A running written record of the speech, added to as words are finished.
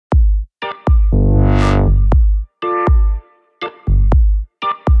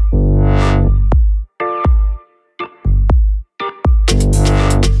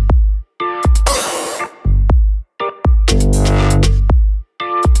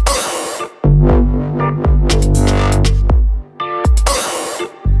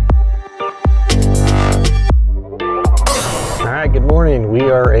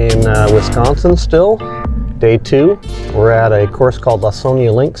Wisconsin still. Day 2. We're at a course called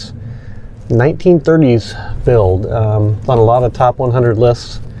Lawsonia Links. 1930s build. On a lot of top 100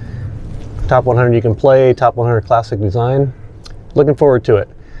 lists. Top 100 you can play, top 100 classic design. Looking forward to it.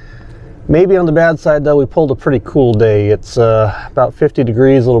 Maybe on the bad side though, we pulled a pretty cool day. It's about 50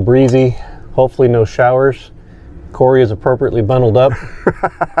 degrees, a little breezy. Hopefully no showers. Corey is appropriately bundled up.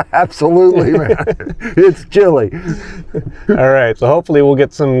 Absolutely, man. It's chilly. All right, so hopefully we'll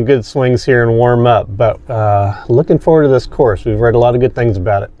get some good swings here and warm up. But looking forward to this course. We've read a lot of good things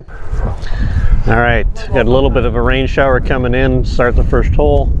about it. All right, got a little bit of a rain shower coming in. Start the first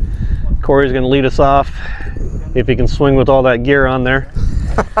hole. Corey's going to lead us off. If he can swing with all that gear on there.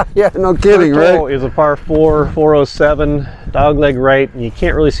 Yeah, no kidding, first right? hole is a par 4, 407, dogleg right, and you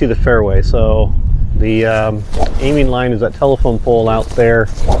can't really see the fairway. So the aiming line is that telephone pole out there,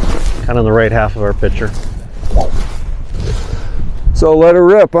 kind of the right half of our picture. So let her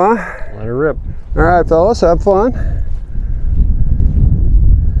rip, huh? Let her rip. All right, fellas, have fun.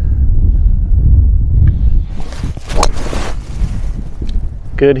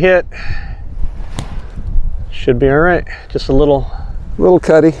 Good hit. Should be all right. Just a little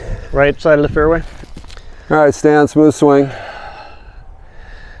cutty. Right side of the fairway. All right, Stan, smooth swing.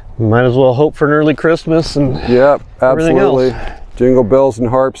 Might as well hope for an early Christmas and yep, everything absolutely. else. Jingle bells and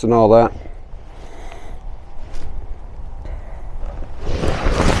harps and all that.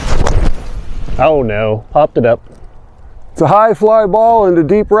 Oh no, popped it up. It's a high fly ball into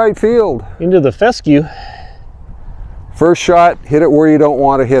deep right field. Into the fescue. First shot, hit it where you don't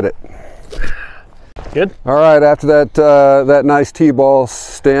want to hit it. Good. All right, after that that nice tee ball,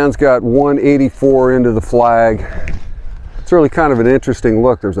 Stan's got 184 into the flag. It's really kind of an interesting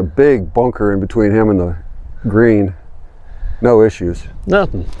look. There's a big bunker in between him and the green. No issues.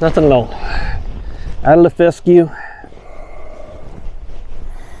 Nothing at all. Out of the fescue.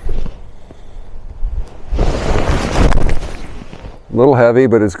 A little heavy,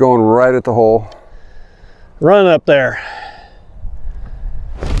 but it's going right at the hole. Run up there.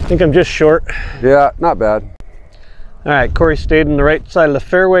 I think I'm just short. Yeah, not bad. All right, Corey stayed on the right side of the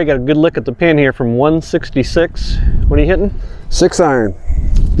fairway. Got a good look at the pin here from 166. What are you hitting? 6 iron,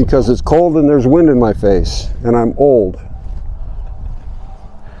 because it's cold and there's wind in my face, and I'm old.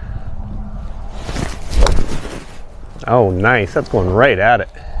 Oh, nice. That's going right at it.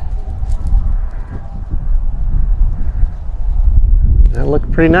 That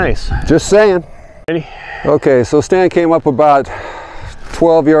looked pretty nice. Just saying. Ready? Okay, so Stan came up about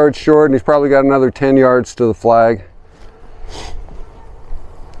 12 yards short, and he's probably got another 10 yards to the flag.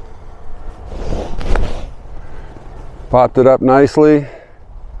 Popped it up nicely,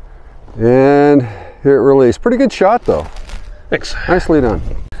 and here it released. Pretty good shot though. Thanks. Nicely done.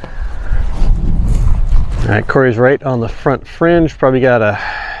 All right, Corey's right on the front fringe. Probably got a,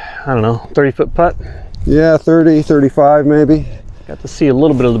 I don't know, 30-foot putt. Yeah, 30, 35 maybe. Got to see a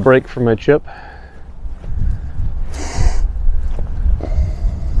little bit of the break from my chip.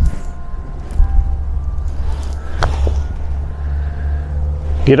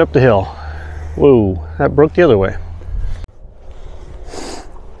 Get up the hill. Whoa, that broke the other way.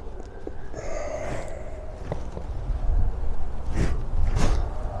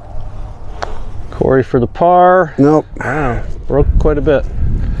 Corey for the par. Nope. Wow, broke quite a bit.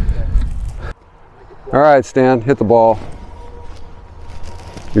 All right, Stan, hit the ball.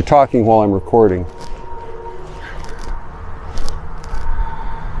 You're talking while I'm recording.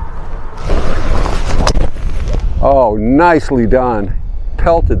 Oh, nicely done.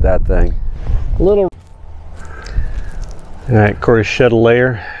 Pelted that thing. Little. All right, Corey shed a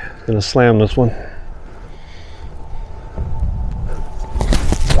layer. Gonna slam this one.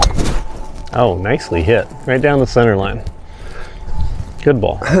 Oh, nicely hit. Right down the center line. Good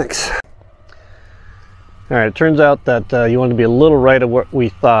ball. Thanks. All right, it turns out that you want to be a little right of what we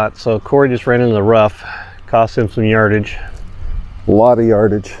thought. So Corey just ran into the rough. Cost him some yardage. A lot of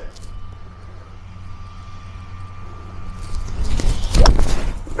yardage.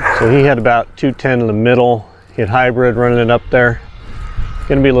 So he had about 210 in the middle. Hit hybrid running it up there.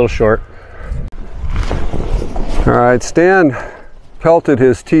 Gonna be a little short. All right, Stan pelted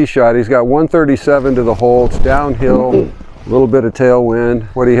his tee shot. He's got 137 to the hole. It's downhill, a little bit of tailwind.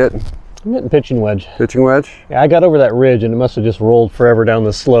 What are you hitting? I'm hitting pitching wedge. Pitching wedge? Yeah, I got over that ridge and it must have just rolled forever down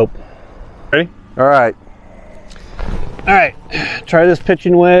the slope. Ready? All right. All right, try this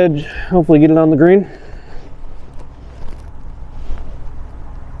pitching wedge. Hopefully get it on the green.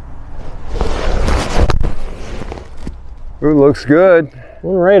 Ooh, looks good.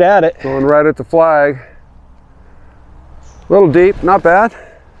 Going right at it. Going right at the flag. A little deep, not bad.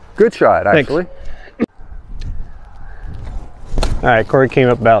 Good shot, actually. Thanks. All right, Corey came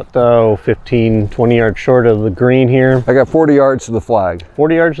up about 15, 20 yards short of the green here. I got 40 yards to the flag.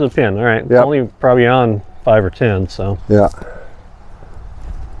 40 yards to the pin. All right. It's only probably on 5 or 10, so. Yeah.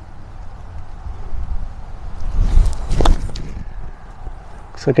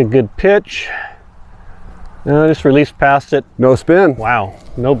 Looks like a good pitch. No, just released past it. No spin. Wow,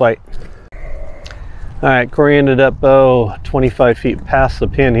 no bite. All right, Corey ended up 25 feet past the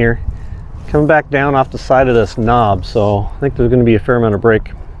pin here. Coming back down off the side of this knob, so I think there's going to be a fair amount of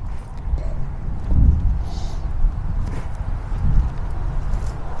break.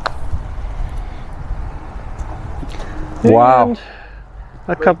 Wow. And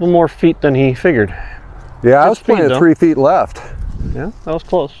a couple more feet than he figured. Yeah, I was playing 3 feet left. Yeah, that was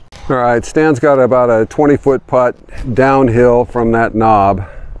close. All right, Stan's got about a 20-foot putt downhill from that knob.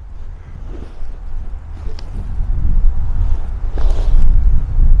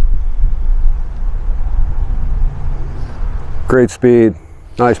 Great speed,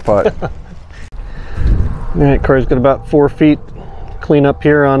 nice putt. All right, Corey's got about 4 feet clean up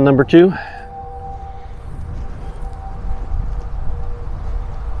here on number 2.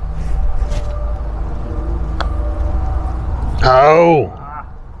 Oh!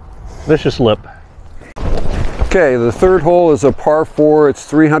 Vicious lip. Okay, the third hole is a par 4. It's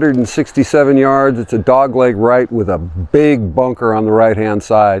 367 yards. It's a dogleg right with a big bunker on the right-hand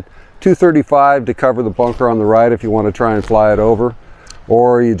side. 235 to cover the bunker on the right if you want to try and fly it over,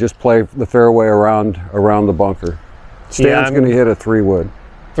 or you just play the fairway around the bunker. Stan's going to hit a 3-wood.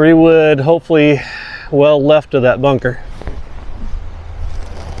 3-wood, hopefully well left of that bunker.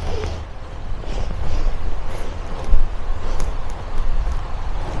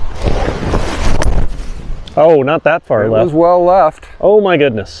 Oh, not that far left. It was well left. Oh my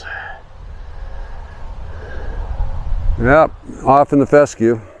goodness. Yep, off in the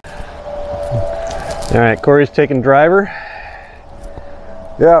fescue. All right, Corey's taking driver.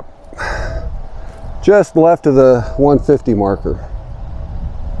 Yep, just left of the 150 marker.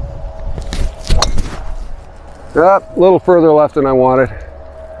 Yep, a little further left than I wanted.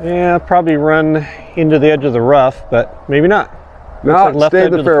 Yeah, probably run into the edge of the rough, but maybe not. No, like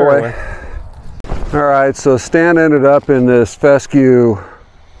stayed the fairway. All right, so Stan ended up in this fescue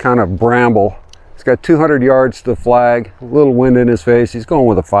kind of bramble. He's got 200 yards to the flag, a little wind in his face. He's going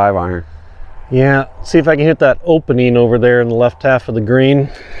with a 5-iron. Yeah, see if I can hit that opening over there in the left half of the green.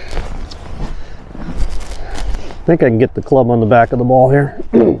 I think I can get the club on the back of the ball here.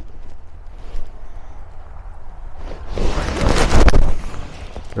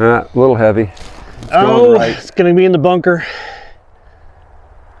 A little heavy. Oh, right. It's going to be in the bunker.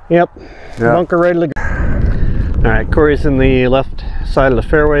 Yep, bunker right of the green. All right, Corey's in the left side of the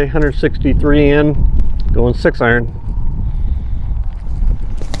fairway, 163 in, going 6-iron.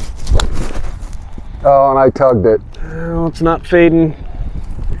 Oh, and I tugged it. Oh, it's not fading.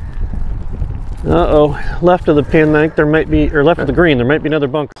 Uh-oh, left of the pin, I think there might be, or left of the green, there might be another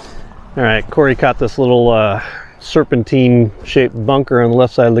bunker. All right, Corey caught this little serpentine-shaped bunker on the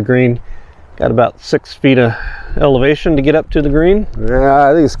left side of the green. Got about 6 feet of elevation to get up to the green. Yeah,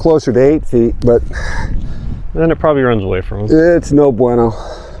 I think it's closer to 8 feet, but then it probably runs away from him. It's no bueno.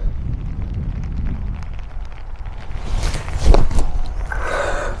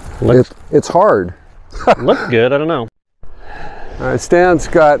 It's hard. Looked good, I don't know. All right, Stan's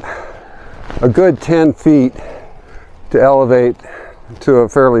got a good 10 feet to elevate to a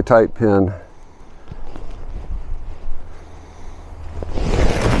fairly tight pin.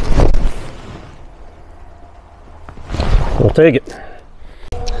 We'll take it.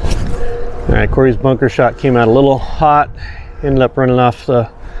 All right, Corey's bunker shot came out a little hot. Ended up running off the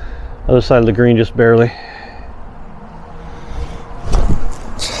other side of the green just barely.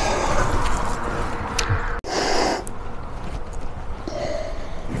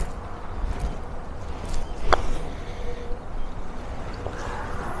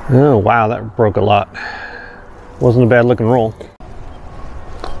 Oh, wow, that broke a lot. Wasn't a bad looking roll.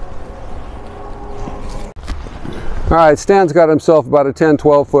 All right, Stan's got himself about a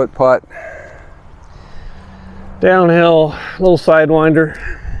 10-12 foot putt. Downhill, little sidewinder.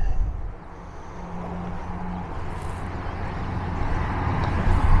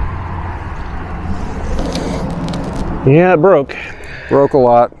 Yeah, it broke. Broke a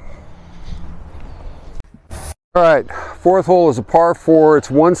lot. All right, fourth hole is a par 4. It's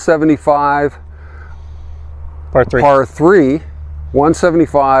 175. Par 3. Par 3,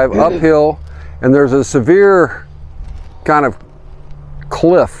 175 uphill, and there's a severe kind of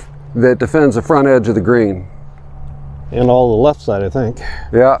cliff that defends the front edge of the green. And all the left side, I think.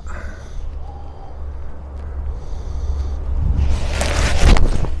 Yeah.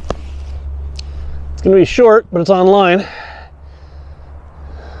 It's going to be short, but it's on line.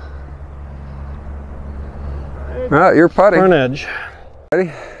 All right, you're putting. Front edge.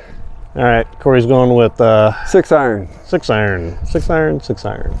 Ready? All right, Corey's going with 6 iron. 6 iron. 6 iron, 6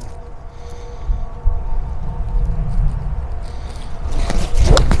 iron.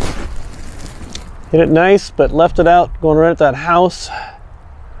 Hit it nice, but left it out, going right at that house.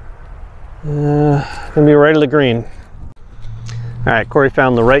 Gonna be right at the green. All right, Corey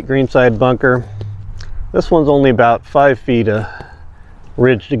found the right green side bunker. This one's only about 5 feet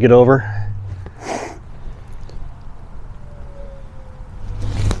ridge to get over.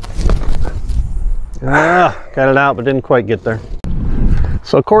 Got it out, but didn't quite get there.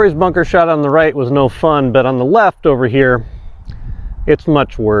 So Corey's bunker shot on the right was no fun, but on the left over here, it's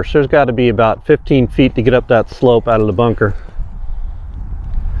much worse. There's got to be about 15 feet to get up that slope out of the bunker.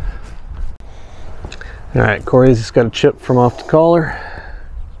 All right, Corey's just got a chip from off the collar.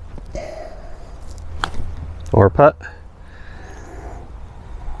 Or putt.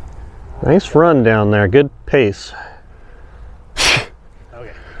 Nice run down there, good pace.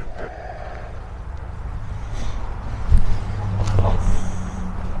 Okay.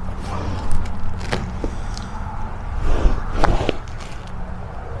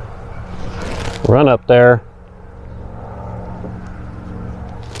 Run up there.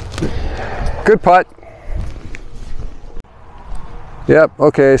 Good putt. Yep,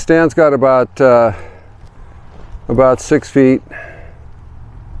 okay, Stan's got about 6 feet.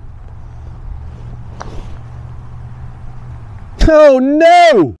 Oh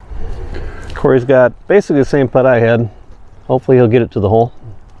no! Corey's got basically the same putt I had. Hopefully he'll get it to the hole.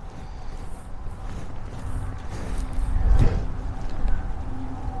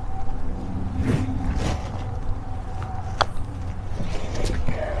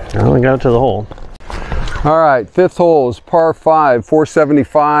 I only got it to the hole. All right, 5th hole is par 5,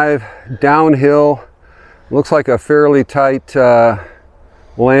 475, downhill. Looks like a fairly tight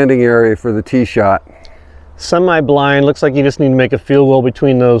landing area for the tee shot. Semi-blind, looks like you just need to make a field goal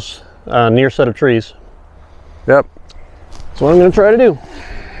between those near set of trees. Yep. That's what I'm going to try to do.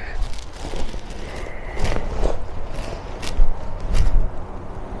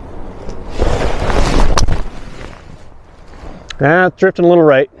 It's drifting a little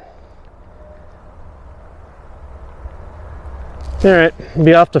right. All right,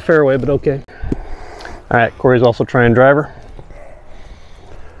 be off the fairway, but okay. All right, Corey's also trying driver.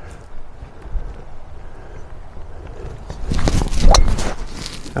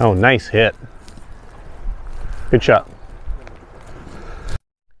 Oh, nice hit. Good shot.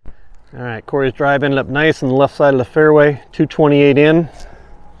 All right, Corey's drive ended up nice on the left side of the fairway, 228 in.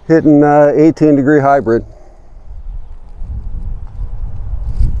 Hitting 18-degree hybrid.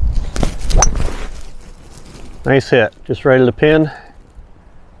 Nice hit, just right at the pin.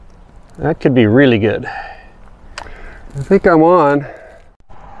 That could be really good. I think I'm on.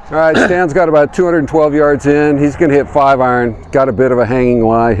 All right, Stan's got about 212 yards in. He's gonna hit 5 iron. Got a bit of a hanging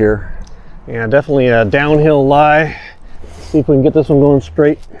lie here. Yeah, definitely a downhill lie. See if we can get this one going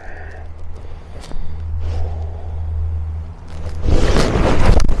straight.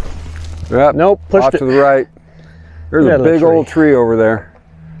 Yep, nope, pushed off it to the right. There's a big old tree over there.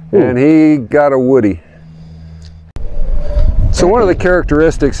 Ooh. And he got a woody. So one of the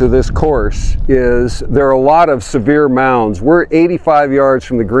characteristics of this course is there are a lot of severe mounds. We're 85 yards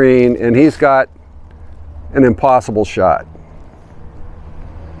from the green and he's got an impossible shot.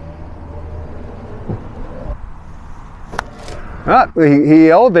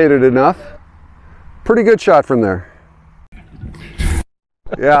 He elevated enough. Pretty good shot from there.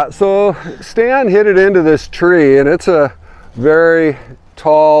 Yeah, so Stan hit it into this tree and it's a very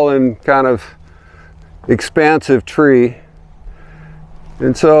tall and kind of expansive tree.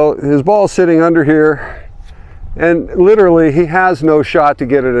 And so his ball's sitting under here and literally he has no shot to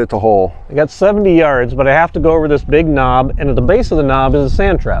get it at the hole. I got 70 yards, but I have to go over this big knob, and at the base of the knob is a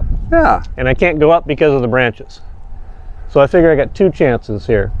sand trap. Yeah. And I can't go up because of the branches. So I figure I got 2 chances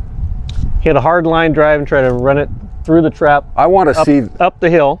here. Hit a hard line drive and try to run it through the trap. I want to see up the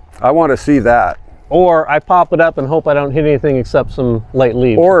hill. I want to see that. Or I pop it up and hope I don't hit anything except some light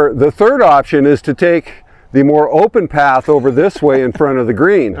leaves. Or the third option is to take the more open path over this way in front of the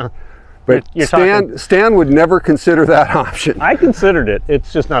green. But Stan would never consider that option. I considered it.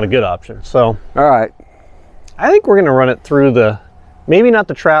 It's just not a good option. So, all right. I think we're going to run it through the, maybe not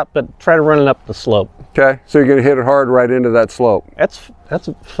the trap, but try to run it up the slope. Okay, so you're going to hit it hard right into that slope. That's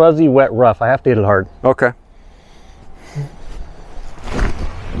a fuzzy, wet rough. I have to hit it hard. Okay.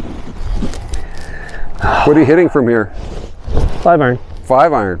 What are you hitting from here? 5 iron.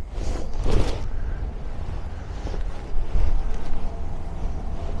 5 iron.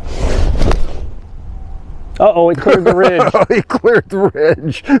 Uh-oh, it cleared the ridge. He cleared the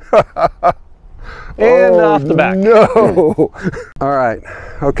ridge. And off the back. No. All right.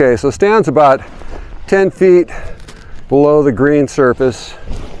 Okay, so Stan's about 10 feet below the green surface,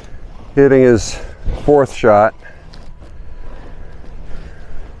 hitting his fourth shot.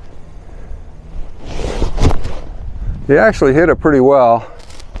 He actually hit it pretty well.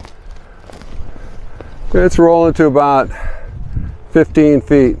 It's rolling to about 15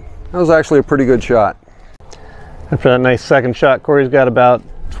 feet. That was actually a pretty good shot. After that nice second shot, Corey's got about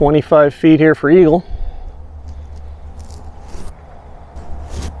 25 feet here for eagle.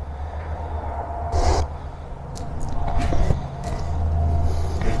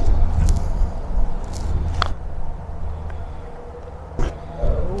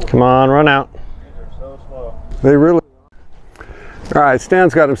 Come on, run out. They're so slow. They really. All right,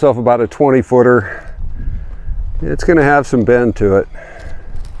 Stan's got himself about a 20-footer. It's going to have some bend to it.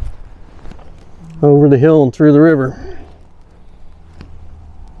 Over the hill and through the river.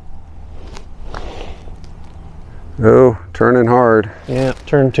 Oh, turning hard. Yeah,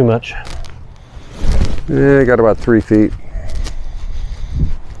 turned too much. Yeah, got about 3 feet.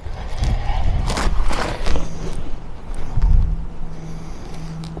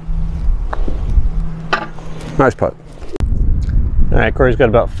 Nice putt. All right, Corey's got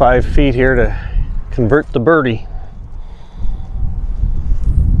about 5 feet here to convert the birdie.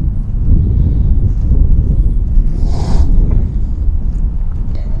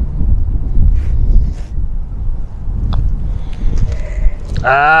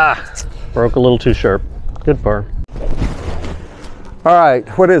 Ah, broke a little too sharp. Good par. All right,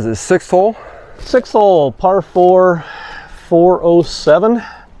 what is this, sixth hole? Sixth hole, par 4, 407.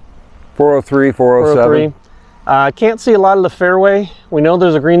 403, 407. Can't see a lot of the fairway. We know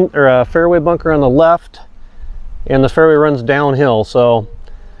there's a green or a fairway bunker on the left, and the fairway runs downhill. So I'm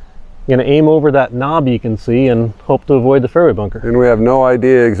gonna aim over that knob you can see and hope to avoid the fairway bunker. And we have no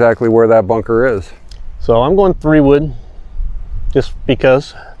idea exactly where that bunker is. So I'm going 3-wood, just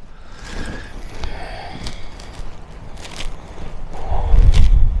because.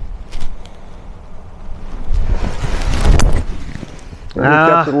 And we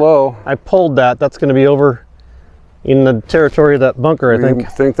kept it low. I pulled that. That's going to be over in the territory of that bunker, I think. I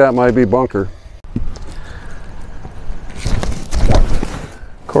think that might be bunker.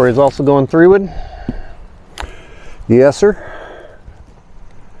 Corey's also going 3-wood. Yes, sir.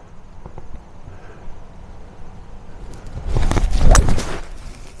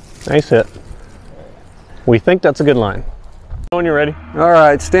 Nice hit. We think that's a good line. When you're ready. All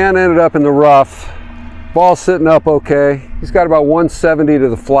right, Stan ended up in the rough. Ball's sitting up okay. He's got about 170 to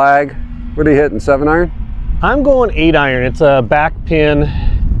the flag. What are you hitting, 7-iron? I'm going 8-iron. It's a back pin,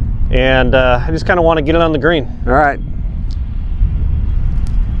 and I just kind of want to get it on the green. All right.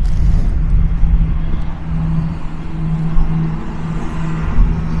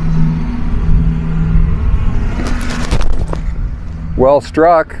 Well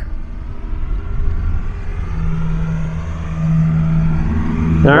struck.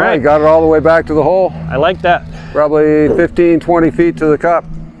 All right. Got it all the way back to the hole. I like that. Probably 15, 20 feet to the cup.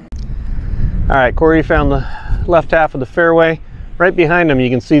 All right, Corey found the left half of the fairway. Right behind him, you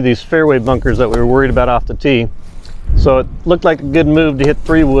can see these fairway bunkers that we were worried about off the tee. So it looked like a good move to hit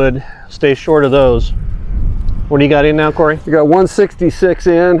 3-wood, stay short of those. What do you got in now, Corey? You got 166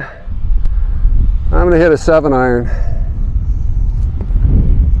 in. I'm gonna hit a 7-iron.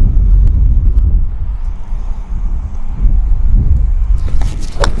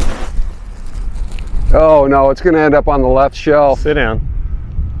 Oh no, it's going to end up on the left shelf. Sit down.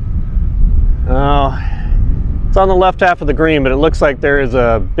 Oh, it's on the left half of the green, but it looks like there is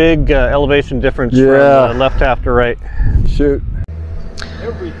a big elevation difference from left half to right. Shoot.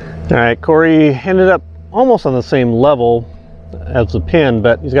 All right, Corey ended up almost on the same level as the pin,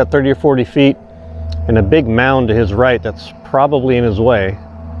 but he's got 30 or 40 feet and a big mound to his right that's probably in his way.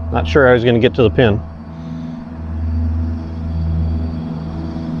 Not sure how he's going to get to the pin.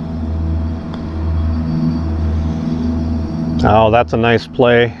 Oh, that's a nice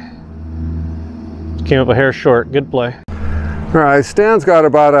play. Came up a hair short. Good play. All right, Stan's got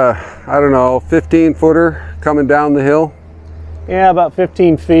about a, I don't know, 15-footer coming down the hill. Yeah, about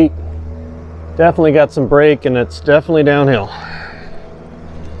 15 feet. Definitely got some break, and it's definitely downhill.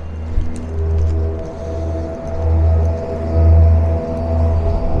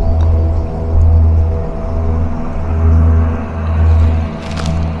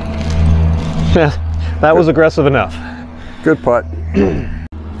 That was aggressive enough. Good putt.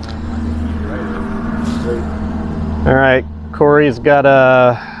 All right, Corey's got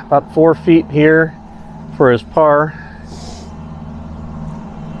about 4 feet here for his par.